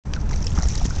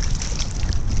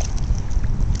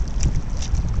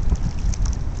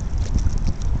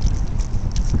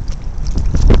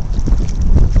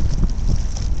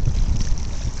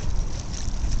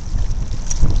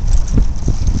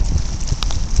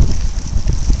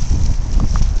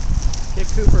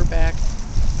Cooper back.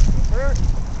 Cooper?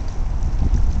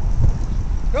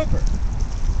 Cooper!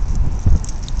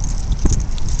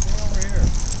 Stay over here.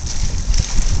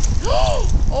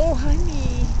 Oh,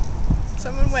 honey.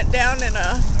 Someone went down in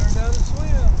a... Learned how to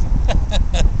swim.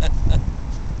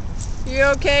 You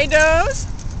okay, Doze?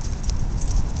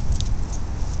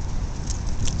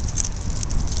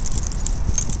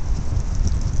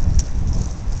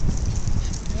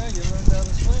 Yeah, you learned how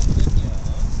to swim, didn't you?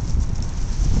 Huh?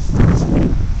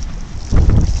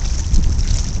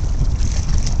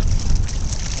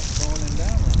 Not throwing him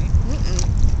down, Lenny. Mm-mm.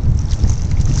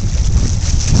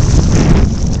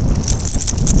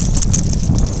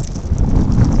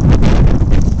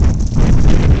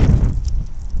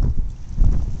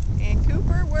 And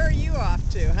Cooper, where are you off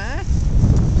to, huh?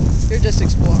 You're just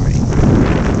exploring.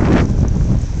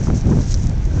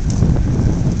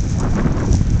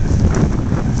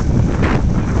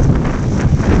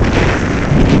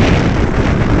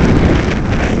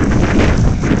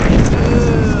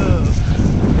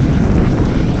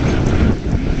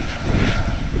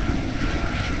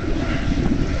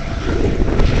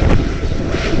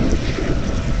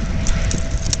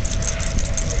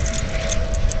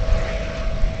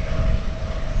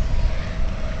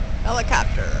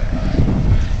 Helicopter.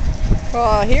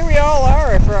 Well, here we all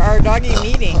are for our doggy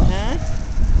meeting, huh?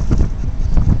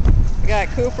 We got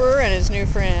Cooper and his new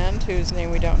friend, whose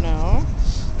name we don't know.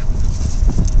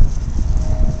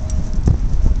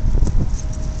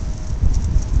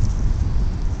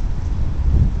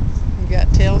 We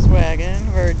got Tails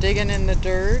wagging. We're digging in the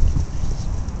dirt,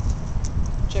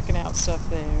 checking out stuff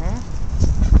there.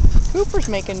 Cooper's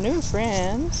making new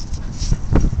friends.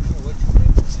 What's your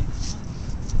name, Lenny?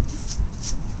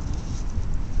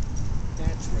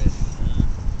 Patch Ready, huh?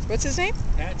 What's his name?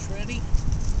 Patch Ready?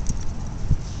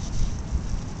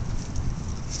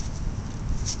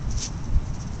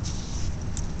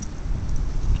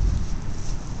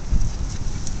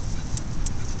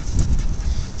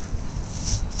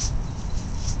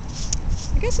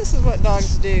 I guess this is what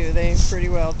dogs do. They pretty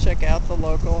well check out the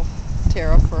local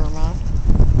terra firma.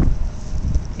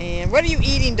 And what are you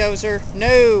eating, Dozer?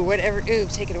 No, whatever. Ooh,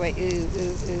 take it away. Ooh,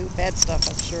 ooh, ooh. Bad stuff,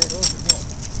 I'm sure.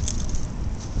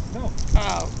 No.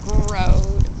 Oh, gross.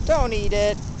 Don't eat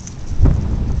it.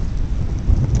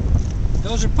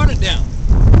 Dozer, put it down.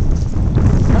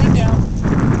 Put it down.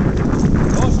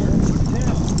 Dozer, put it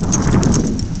down.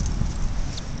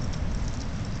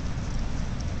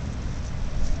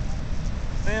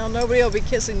 Well, nobody will be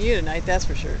kissing you tonight, that's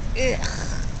for sure. Ugh.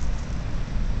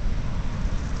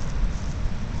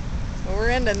 Well, we're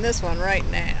ending this one right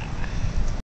now.